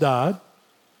 Augustus died.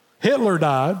 Hitler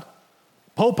died.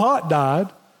 Pol Pot died.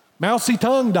 Mao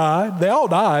Zedong died. They all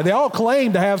died. They all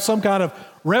claimed to have some kind of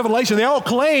revelation. They all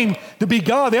claimed to be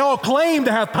God. They all claimed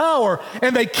to have power,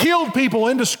 and they killed people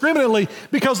indiscriminately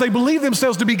because they believed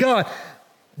themselves to be God.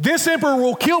 This emperor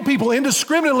will kill people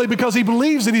indiscriminately because he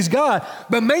believes that he's God.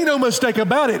 But make no mistake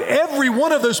about it, every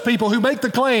one of those people who make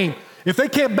the claim, if they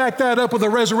can't back that up with a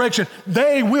resurrection,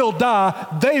 they will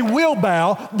die, they will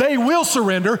bow, they will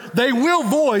surrender, they will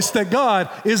voice that God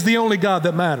is the only God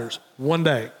that matters one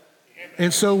day.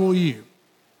 And so will you.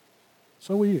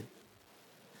 So will you.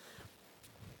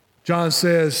 John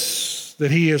says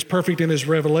that He is perfect in His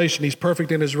revelation. He's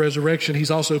perfect in His resurrection.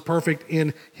 He's also perfect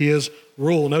in His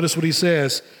rule. Notice what He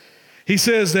says. He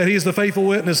says that He is the faithful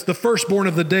witness, the firstborn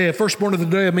of the dead. Firstborn of the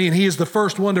dead means He is the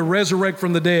first one to resurrect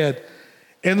from the dead.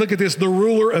 And look at this, the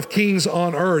ruler of kings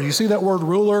on earth. You see that word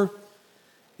ruler?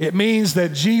 It means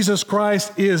that Jesus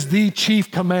Christ is the chief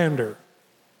commander.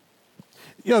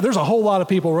 There's a whole lot of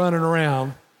people running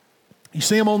around. You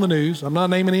see them on the news. I'm not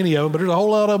naming any of them, but there's a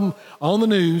whole lot of them on the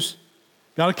news,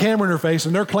 got a camera in their face,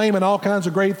 and they're claiming all kinds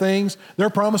of great things. They're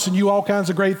promising you all kinds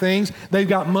of great things. They've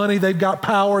got money, they've got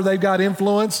power, they've got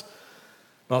influence.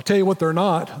 But I'll tell you what they're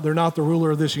not. They're not the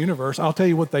ruler of this universe. I'll tell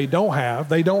you what they don't have.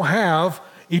 They don't have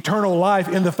eternal life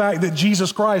in the fact that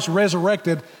Jesus Christ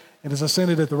resurrected and is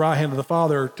ascended at the right hand of the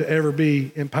Father to ever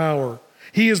be in power.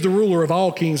 He is the ruler of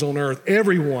all kings on earth.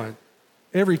 Everyone,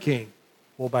 every king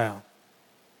will bow.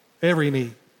 Every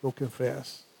knee will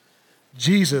confess.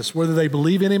 Jesus, whether they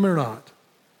believe in him or not,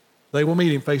 they will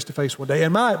meet him face to face one day.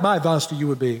 And my advice to you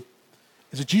would be,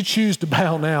 is that you choose to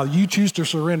bow now. You choose to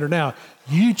surrender now.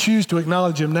 You choose to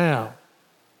acknowledge him now,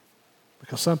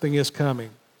 because something is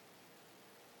coming.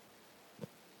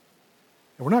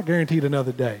 And we're not guaranteed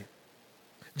another day.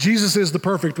 Jesus is the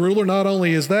perfect ruler. Not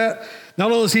only is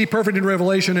he perfect in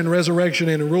revelation and resurrection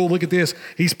and in rule, look at this,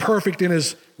 he's perfect in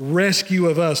his rescue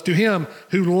of us. To him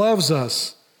who loves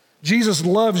us, Jesus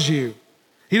loves you.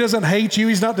 He doesn't hate you.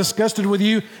 He's not disgusted with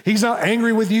you. He's not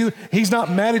angry with you. He's not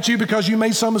mad at you because you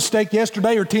made some mistake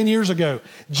yesterday or 10 years ago.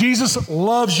 Jesus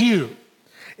loves you.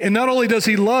 And not only does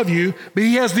he love you, but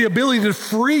he has the ability to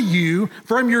free you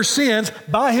from your sins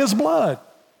by his blood.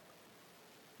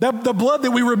 The blood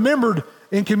that we remembered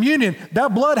in communion,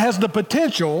 that blood has the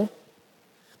potential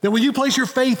that when you place your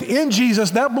faith in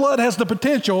Jesus, that blood has the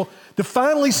potential to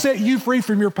finally set you free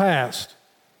from your past.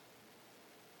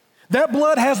 That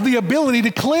blood has the ability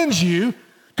to cleanse you,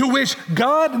 to which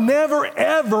God never,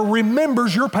 ever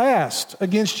remembers your past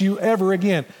against you ever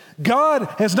again.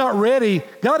 God is not ready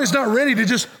to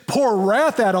just pour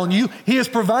wrath out on you. He has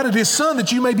provided his Son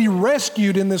that you may be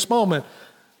rescued in this moment.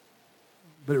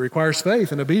 But it requires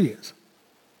faith and obedience.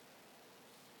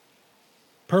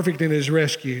 Perfect in his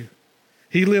rescue.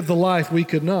 He lived the life we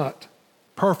could not.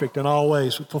 Perfect in all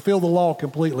ways. Fulfilled the law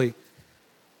completely.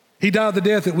 He died the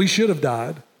death that we should have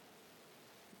died.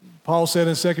 Paul said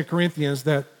in 2 Corinthians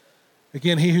that,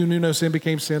 again, he who knew no sin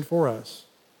became sin for us.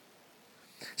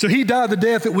 So he died the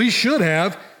death that we should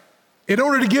have in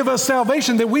order to give us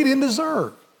salvation that we didn't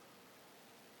deserve.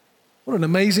 What an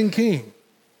amazing king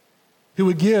who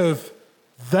would give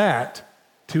that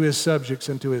to his subjects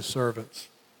and to his servants.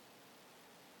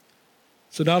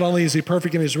 So not only is he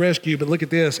perfect in his rescue, but look at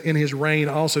this, in his reign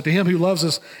also. To him who loves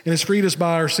us and has freed us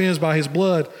by our sins by his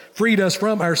blood, freed us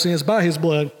from our sins by his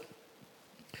blood,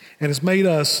 and has made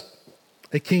us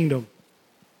a kingdom,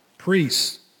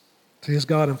 priests to his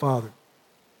God and Father.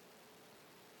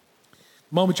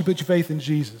 The moment you put your faith in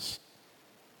Jesus,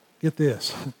 get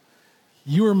this,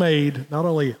 you were made not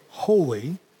only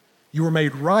holy, you were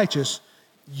made righteous,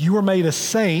 you were made a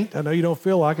saint. I know you don't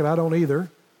feel like it, I don't either.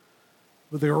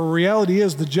 But the reality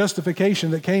is the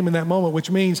justification that came in that moment, which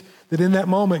means that in that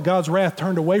moment, God's wrath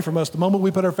turned away from us. The moment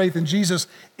we put our faith in Jesus,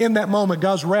 in that moment,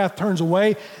 God's wrath turns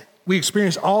away. We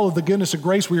experience all of the goodness and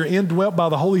grace. We are indwelt by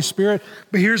the Holy Spirit.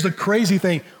 But here's the crazy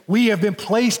thing. We have been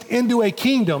placed into a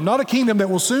kingdom, not a kingdom that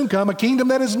will soon come, a kingdom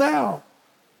that is now.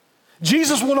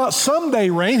 Jesus will not someday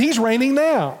reign. He's reigning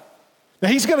now. Now,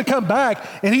 he's going to come back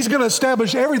and he's going to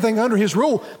establish everything under his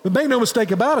rule. But make no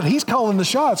mistake about it, he's calling the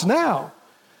shots now.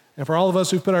 And for all of us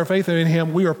who put our faith in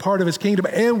him, we are part of his kingdom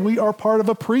and we are part of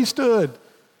a priesthood.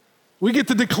 We get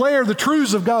to declare the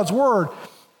truths of God's word.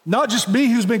 Not just me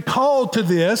who's been called to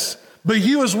this, but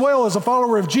you as well as a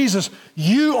follower of Jesus.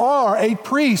 You are a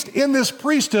priest in this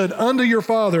priesthood under your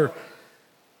Father.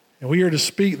 And we are to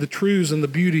speak the truths and the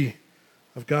beauty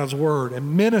of God's word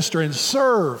and minister and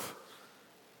serve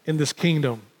in this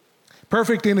kingdom.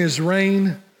 Perfect in his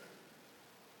reign,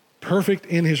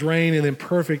 and then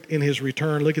perfect in his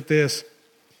return. Look at this.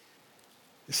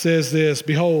 It says this,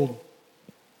 behold,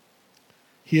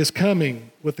 he is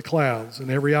coming with the clouds,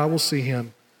 and every eye will see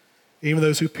him, even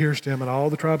those who pierced him, and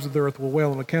all the tribes of the earth will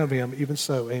wail on account of him. Even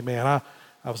so, amen. I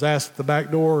was asked at the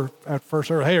back door after first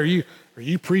service, hey, are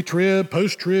you pre-trib,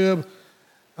 post-trib?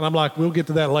 And I'm like, we'll get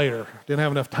to that later. Didn't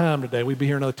have enough time today. We'd be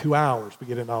here another 2 hours to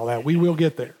get into all that. We will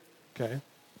get there, okay?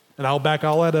 And I'll back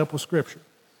all that up with Scripture.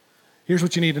 Here's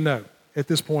what you need to know at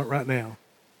this point right now.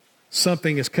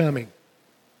 Something is coming.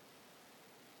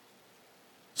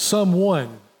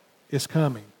 Someone is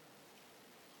coming.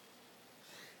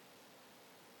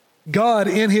 God,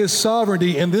 in his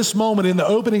sovereignty, in this moment, in the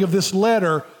opening of this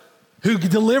letter, who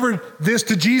delivered this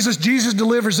to Jesus, Jesus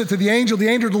delivers it to the angel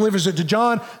delivers it to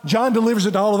John delivers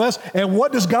it to all of us. And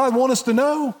what does God want us to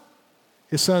know?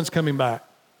 His Son's coming back.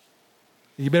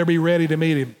 You better be ready to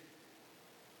meet him.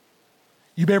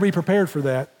 You better be prepared for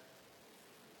that.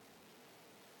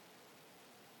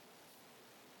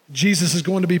 Jesus is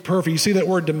going to be perfect. You see that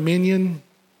word dominion?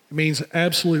 It means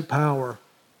absolute power.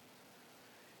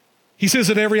 He says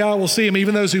that every eye will see him,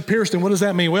 even those who pierced him. What does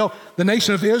that mean? Well, the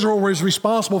nation of Israel was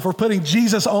responsible for putting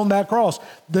Jesus on that cross.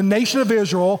 The nation of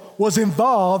Israel was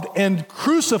involved in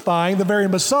crucifying the very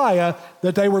Messiah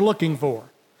that they were looking for.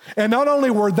 And not only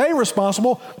were they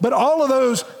responsible, but all of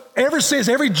those,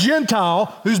 every Gentile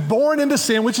who's born into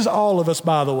sin, which is all of us,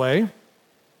 by the way,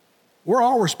 we're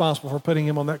all responsible for putting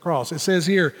him on that cross. It says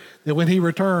here that when he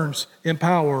returns in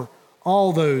power,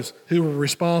 all those who were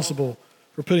responsible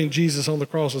for putting Jesus on the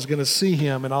cross is going to see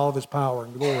him in all of his power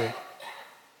and glory.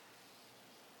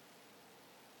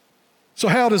 So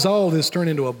how does all this turn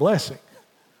into a blessing?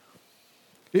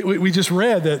 We just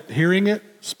read that hearing it,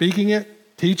 speaking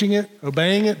it, teaching it,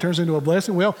 obeying it turns into a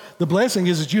blessing. Well, the blessing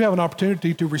is that you have an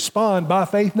opportunity to respond by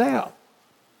faith now.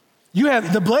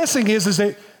 The blessing is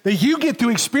that you get to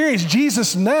experience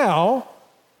Jesus now,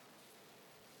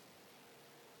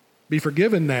 be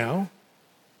forgiven now,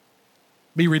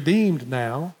 be redeemed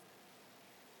now,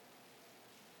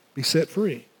 be set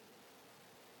free.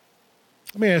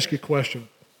 Let me ask you a question.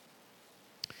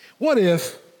 What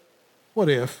if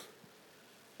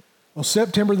on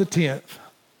September the 10th,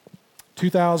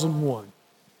 2001,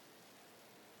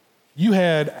 you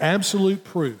had absolute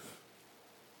proof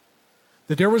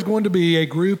that there was going to be a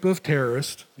group of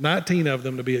terrorists, 19 of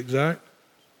them to be exact,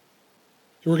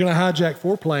 who were going to hijack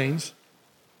 4 planes,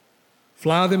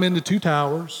 fly them into 2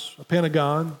 towers, a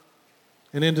Pentagon,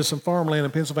 and into some farmland in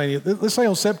Pennsylvania. Let's say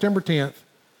on September 10th,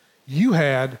 you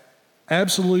had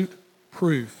absolute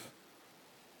proof,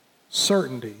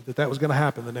 certainty that was going to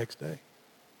happen the next day.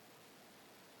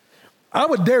 I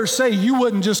would dare say you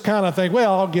wouldn't just kind of think,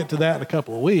 well, I'll get to that in a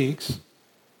couple of weeks.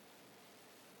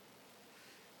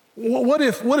 What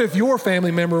if your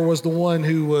family member was the one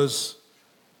who was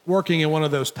working in one of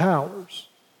those towers?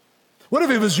 What if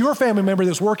it was your family member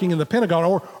that's working in the Pentagon,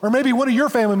 or maybe one of your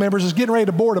family members is getting ready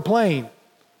to board a plane?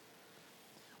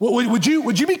 Would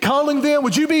you be calling them?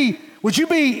 Would you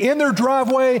be in their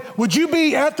driveway? Would you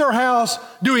be at their house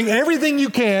doing everything you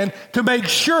can to make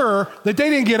sure that they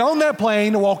didn't get on that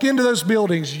plane to walk into those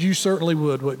buildings? You certainly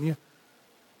would, wouldn't you?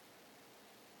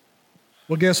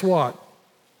 Well, guess what?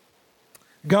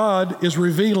 God is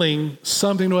revealing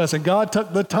something to us, and God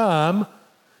took the time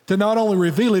to not only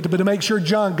reveal it, but to make sure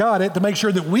John got it, to make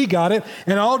sure that we got it.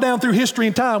 And all down through history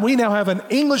and time, we now have an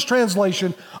English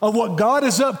translation of what God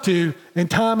is up to in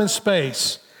time and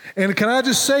space. And can I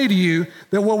just say to you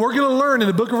that what we're going to learn in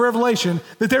the book of Revelation,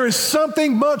 that there is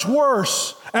something much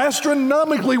worse,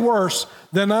 astronomically worse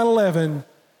than 9/11,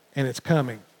 and it's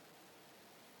coming.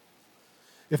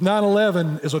 If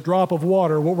 9/11 is a drop of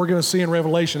water, what we're going to see in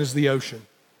Revelation is the ocean.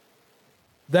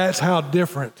 That's how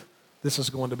different this is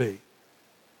going to be.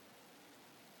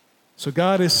 So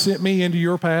God has sent me into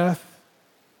your path.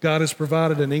 God has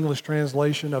provided an English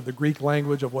translation of the Greek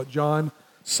language of what John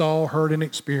saw, heard, and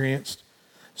experienced,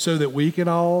 so that we can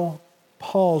all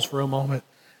pause for a moment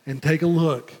and take a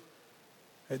look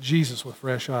at Jesus with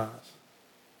fresh eyes.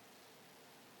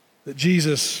 That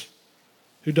Jesus,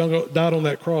 who died on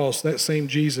that cross, that same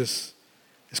Jesus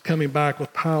is coming back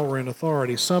with power and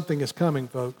authority. Something is coming,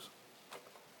 folks.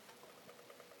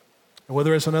 And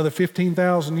whether it's another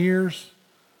 15,000 years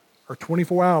or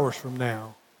 24 hours from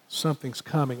now, something's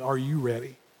coming. Are you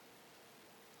ready?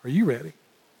 Are you ready?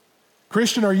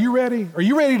 Christian, are you ready? Are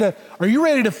you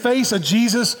ready to face a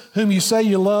Jesus whom you say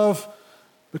you love,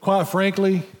 but quite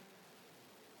frankly,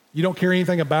 you don't care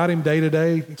anything about him day to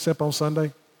day except on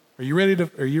Sunday? Are you ready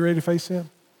to face him?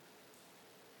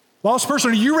 Lost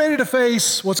person, are you ready to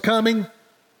face what's coming?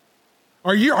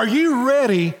 Are you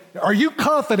ready? Are you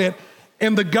confident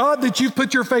in the God that you've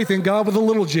put your faith in, God with a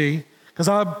little g? Because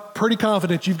I'm pretty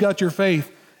confident you've got your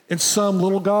faith in some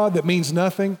little God that means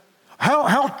nothing.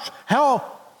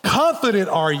 How confident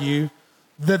are you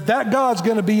that God's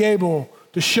going to be able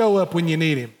to show up when you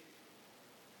need him?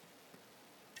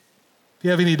 If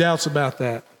you have any doubts about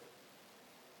that,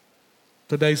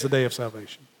 today's the day of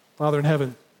salvation. Father in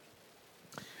heaven,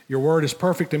 your word is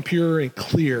perfect and pure and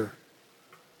clear.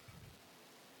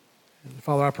 And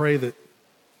Father, I pray that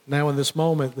now in this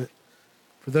moment, that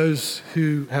for those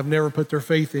who have never put their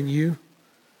faith in you,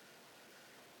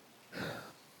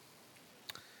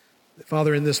 that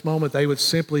Father, in this moment, they would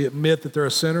simply admit that they're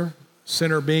a sinner.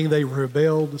 Sinner being they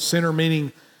rebelled. Sinner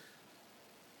meaning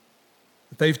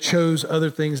that they've chose other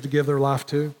things to give their life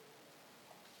to.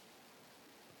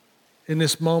 In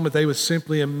this moment, they would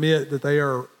simply admit that they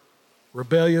are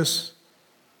rebellious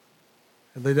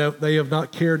and they have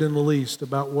not cared in the least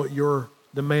about what your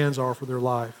demands are for their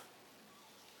life.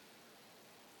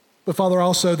 But Father,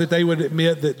 also that they would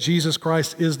admit that Jesus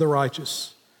Christ is the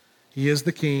righteous. He is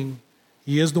the King.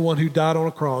 He is the one who died on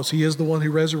a cross. He is the one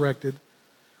who resurrected.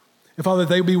 And Father,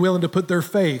 they be willing to put their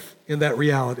faith in that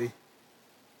reality.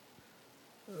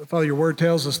 Father, your word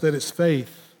tells us that it's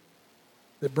faith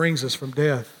that brings us from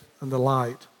death unto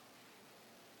light.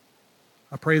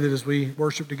 I pray that as we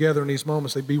worship together in these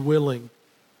moments, they be willing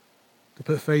to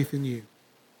put faith in you.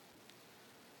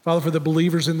 Father, for the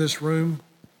believers in this room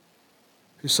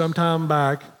who sometime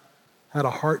back had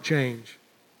a heart change,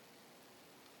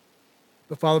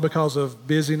 but Father, because of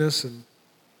busyness and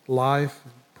life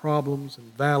and problems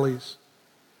and valleys,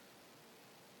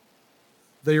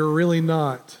 they are really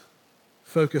not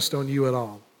focused on you at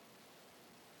all.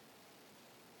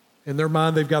 In their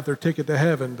mind, they've got their ticket to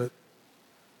heaven, but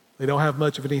they don't have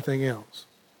much of anything else.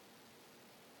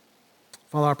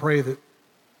 Father, I pray that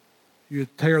you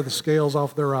would tear the scales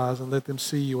off their eyes and let them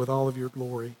see you with all of your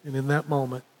glory. And in that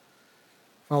moment,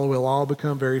 Father, we'll all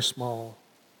become very small.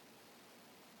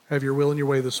 Have your will and your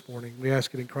way this morning. We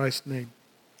ask it in Christ's name.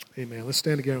 Amen. Let's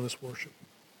stand together and let's worship.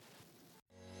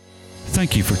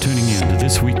 Thank you for tuning in to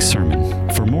this week's sermon.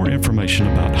 For more information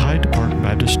about Hyde Park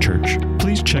Baptist Church,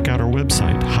 please check out our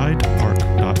website,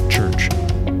 hydepark.church,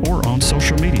 or on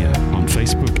social media on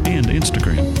Facebook and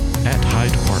Instagram at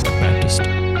Hyde Park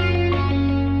Baptist.